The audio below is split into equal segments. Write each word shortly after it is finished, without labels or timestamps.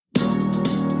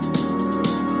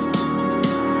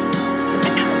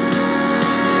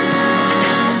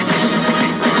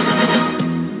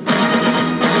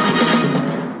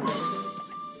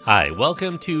Hi,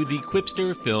 welcome to the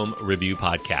Quipster Film Review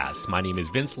Podcast. My name is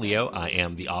Vince Leo. I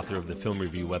am the author of the film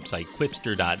review website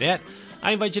Quipster.net.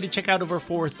 I invite you to check out over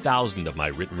 4,000 of my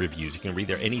written reviews. You can read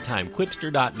there anytime.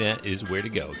 Quipster.net is where to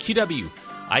go.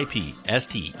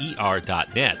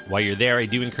 QWIPSTER.net. While you're there, I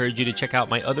do encourage you to check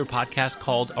out my other podcast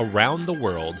called Around the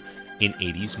World in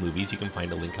 80s Movies. You can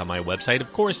find a link on my website,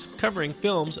 of course, covering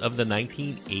films of the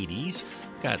 1980s.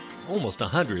 Got almost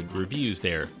 100 reviews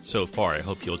there so far. I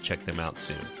hope you'll check them out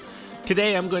soon.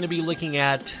 Today I'm going to be looking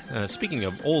at, speaking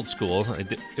of old school,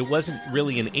 it wasn't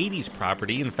really an 80s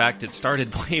property. In fact, it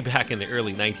started way back in the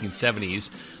early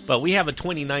 1970s. But we have a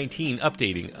 2019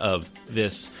 updating of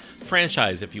this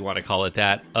franchise, if you want to call it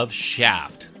that, of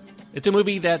Shaft. It's a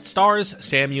movie that stars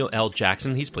Samuel L.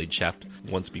 Jackson. He's played Shaft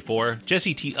once before.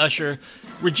 Jessie T. Usher,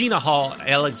 Regina Hall,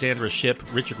 Alexandra Shipp,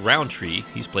 Richard Roundtree.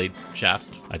 He's played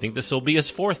Shaft. I think this will be his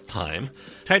fourth time.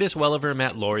 Titus Welliver,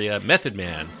 Matt Lauria, Method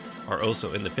Man are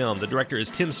also in the film. The director is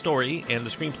Tim Story, and the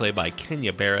screenplay by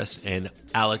Kenya Barris and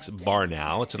Alex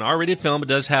Barnow. It's an R-rated film. It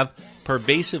does have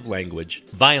pervasive language,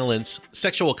 violence,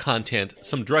 sexual content,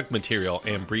 some drug material,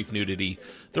 and brief nudity.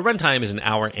 The runtime is an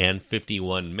hour and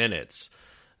 51 minutes.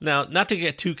 Now, not to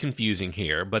get too confusing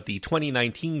here, but the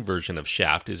 2019 version of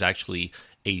Shaft is actually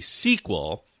a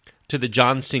sequel to the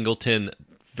John Singleton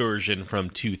version from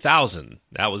 2000.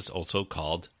 That was also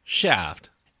called Shaft.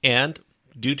 And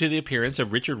due to the appearance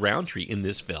of Richard Roundtree in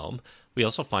this film, we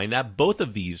also find that both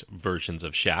of these versions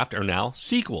of Shaft are now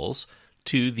sequels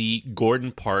to the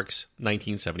Gordon Parks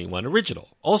 1971 original,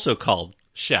 also called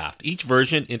Shaft. Each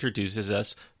version introduces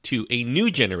us to a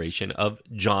new generation of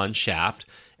John Shaft,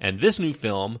 and this new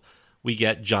film, we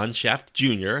get John Shaft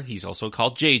Jr., he's also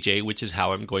called J.J., which is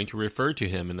how I'm going to refer to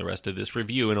him in the rest of this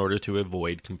review in order to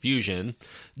avoid confusion.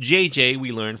 J.J.,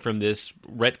 we learn from this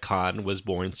retcon, was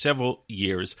born several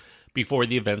years before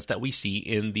the events that we see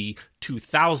in the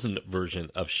 2000 version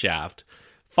of Shaft,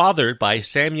 fathered by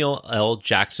Samuel L.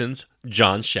 Jackson's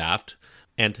John Shaft,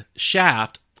 and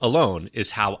Shaft alone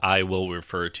is how I will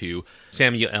refer to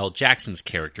Samuel L. Jackson's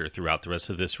character throughout the rest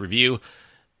of this review.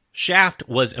 Shaft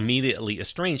was immediately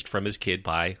estranged from his kid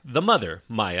by the mother,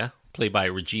 Maya, played by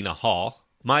Regina Hall.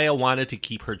 Maya wanted to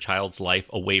keep her child's life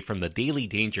away from the daily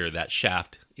danger that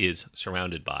Shaft is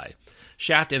surrounded by.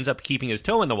 Shaft ends up keeping his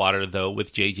toe in the water, though,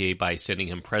 with JJ by sending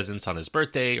him presents on his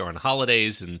birthday or on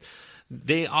holidays, and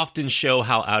they often show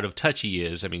how out of touch he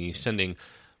is. I mean, he's sending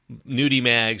nudie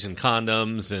mags and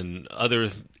condoms and other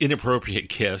inappropriate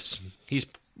gifts. He's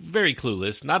very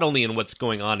clueless, not only in what's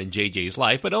going on in JJ's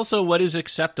life, but also what is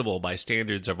acceptable by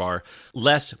standards of our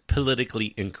less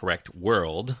politically incorrect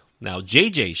world. Now,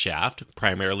 JJ Shaft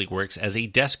primarily works as a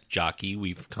desk jockey,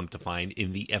 we've come to find,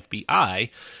 in the FBI.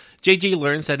 JJ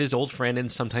learns that his old friend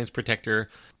and sometimes protector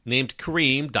named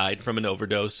Karim died from an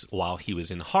overdose while he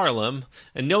was in Harlem,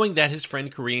 and knowing that his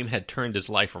friend Karim had turned his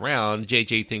life around,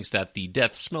 JJ thinks that the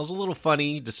death smells a little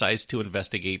funny, decides to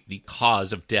investigate the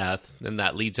cause of death, and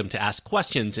that leads him to ask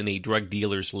questions in a drug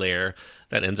dealer's lair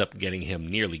that ends up getting him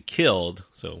nearly killed.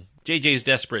 So JJ is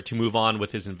desperate to move on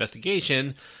with his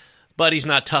investigation, but he's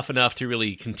not tough enough to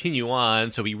really continue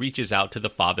on, so he reaches out to the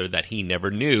father that he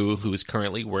never knew, who is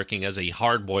currently working as a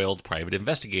hardboiled private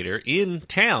investigator in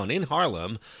town, in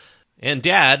Harlem. And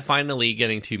Dad, finally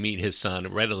getting to meet his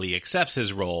son, readily accepts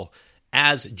his role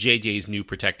as JJ's new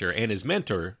protector and his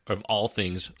mentor of all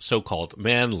things so-called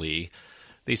manly.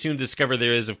 They soon discover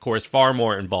there is, of course, far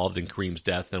more involved in Kareem's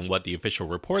death than what the official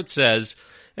report says,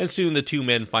 and soon the two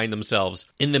men find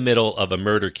themselves in the middle of a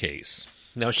murder case.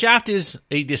 Now, Shaft is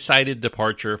a decided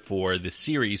departure for the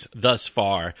series thus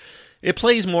far. It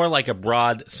plays more like a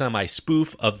broad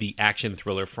semi-spoof of the action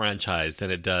thriller franchise than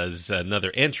it does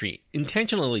another entry.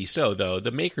 Intentionally so, though,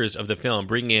 the makers of the film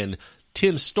bring in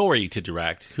Tim Story to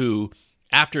direct, who,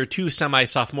 after two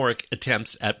semi-sophomoric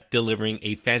attempts at delivering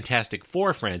a Fantastic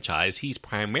Four franchise, he's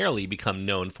primarily become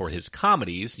known for his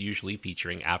comedies, usually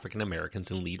featuring African Americans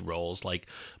in lead roles like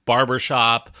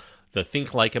Barbershop, the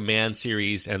Think Like a Man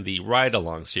series, and the Ride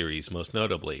Along series, most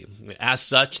notably. As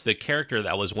such, the character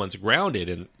that was once grounded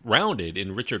and rounded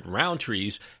in Richard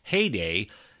Roundtree's heyday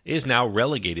is now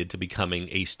relegated to becoming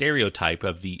a stereotype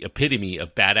of the epitome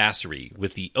of badassery.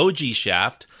 With the OG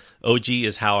Shaft, OG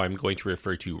is how I'm going to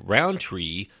refer to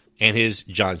Roundtree and his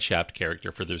John Shaft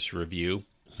character for this review.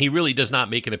 He really does not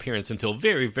make an appearance until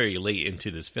very, very late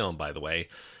into this film, by the way.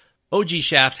 OG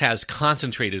Shaft has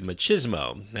concentrated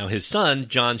machismo. Now, his son,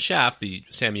 John Shaft, the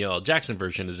Samuel L. Jackson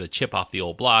version, is a chip off the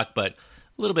old block, but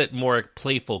a little bit more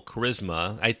playful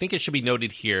charisma. I think it should be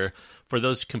noted here, for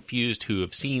those confused who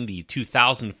have seen the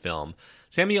 2000 film,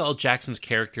 Samuel L. Jackson's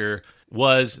character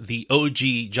was the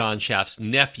OG John Shaft's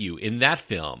nephew in that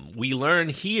film. We learn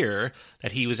here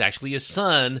that he was actually his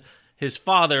son. His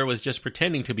father was just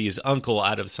pretending to be his uncle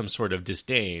out of some sort of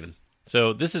disdain.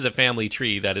 So this is a family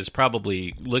tree that is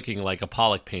probably looking like a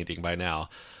Pollock painting by now.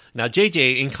 Now,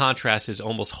 J.J., in contrast, is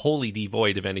almost wholly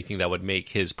devoid of anything that would make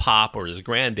his pop or his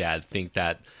granddad think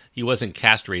that he wasn't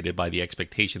castrated by the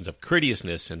expectations of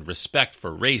courteousness and respect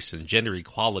for race and gender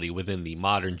equality within the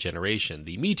modern generation,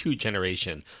 the Me Too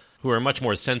generation, who are much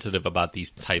more sensitive about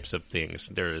these types of things.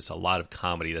 There is a lot of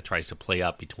comedy that tries to play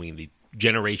up between the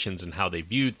generations and how they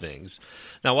viewed things.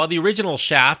 Now, while the original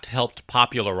Shaft helped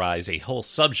popularize a whole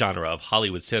subgenre of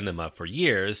Hollywood cinema for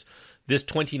years, this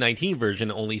 2019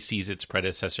 version only sees its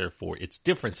predecessor for its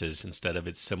differences instead of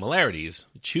its similarities.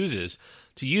 It chooses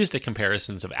to use the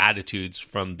comparisons of attitudes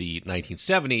from the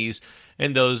 1970s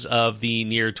and those of the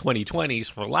near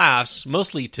 2020s for laughs,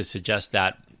 mostly to suggest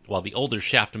that while the older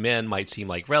Shaft men might seem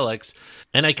like relics,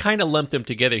 and I kind of lumped them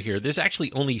together here, there's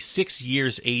actually only 6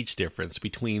 years age difference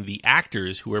between the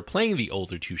actors who are playing the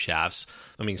older two Shafts.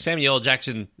 I mean, Samuel L.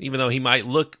 Jackson, even though he might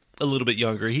look a little bit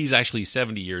younger, he's actually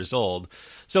 70 years old.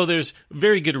 So there's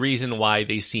very good reason why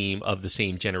they seem of the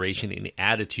same generation in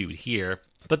attitude here.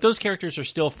 But those characters are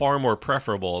still far more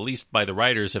preferable, at least by the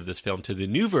writers of this film, to the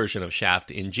new version of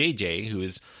Shaft in J.J., who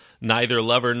is neither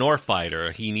lover nor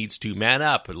fighter. He needs to man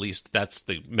up. At least that's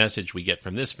the message we get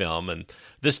from this film. And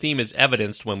this theme is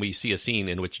evidenced when we see a scene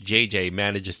in which J.J.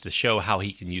 manages to show how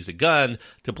he can use a gun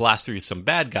to blast through some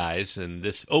bad guys. And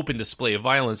this open display of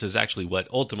violence is actually what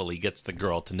ultimately gets the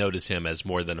girl to notice him as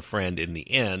more than a friend in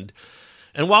the end.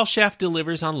 And while Shaft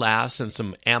delivers on laughs and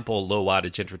some ample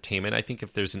low-wattage entertainment, I think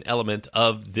if there's an element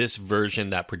of this version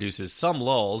that produces some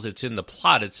lulls, it's in the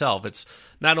plot itself. It's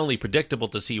not only predictable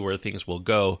to see where things will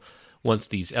go once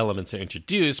these elements are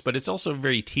introduced, but it's also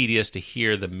very tedious to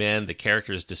hear the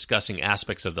characters discussing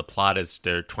aspects of the plot as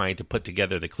they're trying to put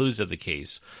together the clues of the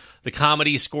case. The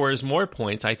comedy scores more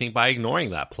points, I think, by ignoring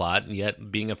that plot, and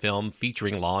yet being a film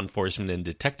featuring law enforcement and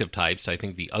detective types, I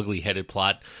think the ugly-headed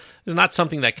plot is not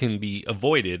something that can be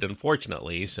avoided,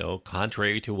 unfortunately. So,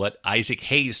 contrary to what Isaac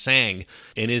Hayes sang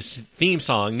in his theme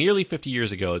song nearly 50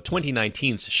 years ago,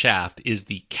 2019's Shaft is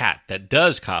the cat that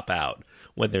does cop out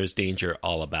when there's danger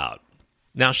all about.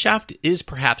 Now, Shaft is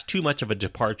perhaps too much of a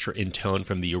departure in tone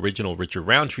from the original Richard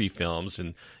Roundtree films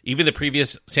and even the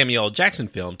previous Samuel L. Jackson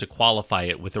film to qualify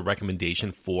it with a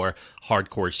recommendation for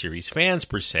hardcore series fans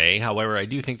per se. However, I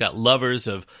do think that lovers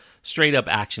of straight-up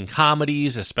action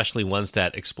comedies, especially ones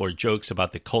that explore jokes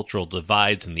about the cultural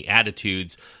divides and the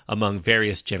attitudes among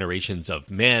various generations of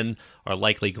men, are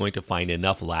likely going to find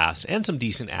enough laughs and some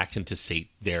decent action to sate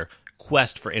their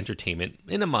quest for entertainment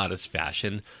in a modest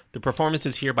fashion. The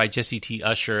performances here by Jessie T,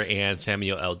 Usher, and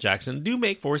Samuel L. Jackson do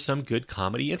make for some good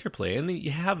comedy interplay, and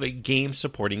you have a game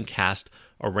supporting cast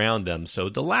around them, so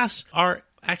the laughs are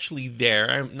actually there.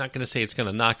 I'm not going to say it's going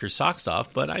to knock your socks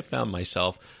off, but I found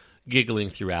myself giggling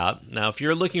throughout. Now, if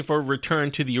you're looking for a return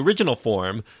to the original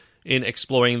form in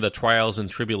exploring the trials and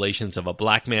tribulations of a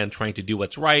black man trying to do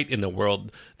what's right in a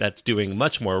world that's doing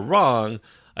much more wrong,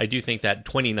 I do think that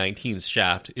 2019's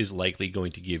Shaft is likely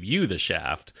going to give you the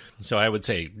shaft. So I would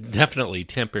say definitely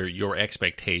temper your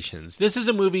expectations. This is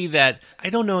a movie that I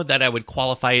don't know that I would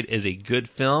qualify it as a good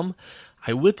film.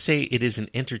 I would say it is an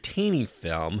entertaining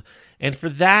film. And for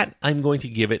that, I'm going to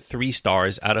give it 3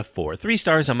 stars out of 4. 3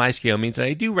 stars on my scale means that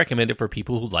I do recommend it for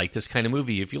people who like this kind of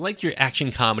movie. If you like your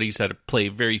action comedies that play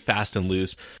very fast and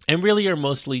loose and really are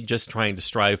mostly just trying to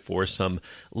strive for some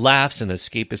laughs and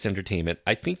escapist entertainment,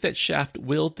 I think that Shaft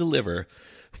will deliver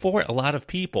for a lot of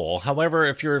people. However,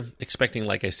 if you're expecting,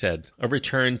 like I said, a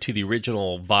return to the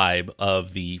original vibe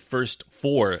of the first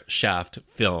 4 Shaft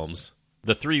films,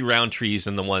 the 3 Roundtrees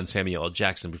and the 1 Samuel L.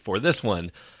 Jackson before this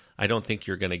one, I don't think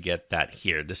you're going to get that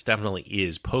here. This definitely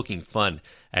is poking fun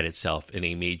at itself in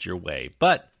a major way.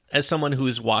 But as someone who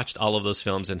has watched all of those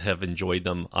films and have enjoyed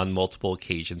them on multiple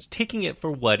occasions, taking it for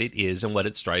what it is and what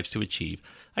it strives to achieve,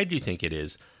 I do think it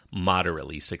is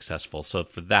moderately successful. So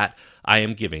for that, I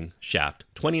am giving Shaft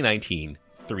 2019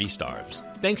 3 stars.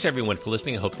 Thanks everyone for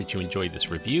listening. I hope that you enjoyed this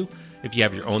review. If you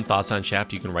have your own thoughts on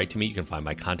Shaft, you can write to me. You can find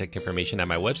my contact information at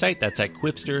my website. That's at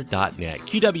quipster.net,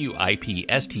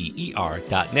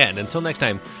 QWIPSTER.net. And until next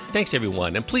time, thanks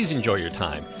everyone, and please enjoy your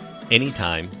time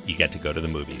anytime you get to go to the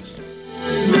movies.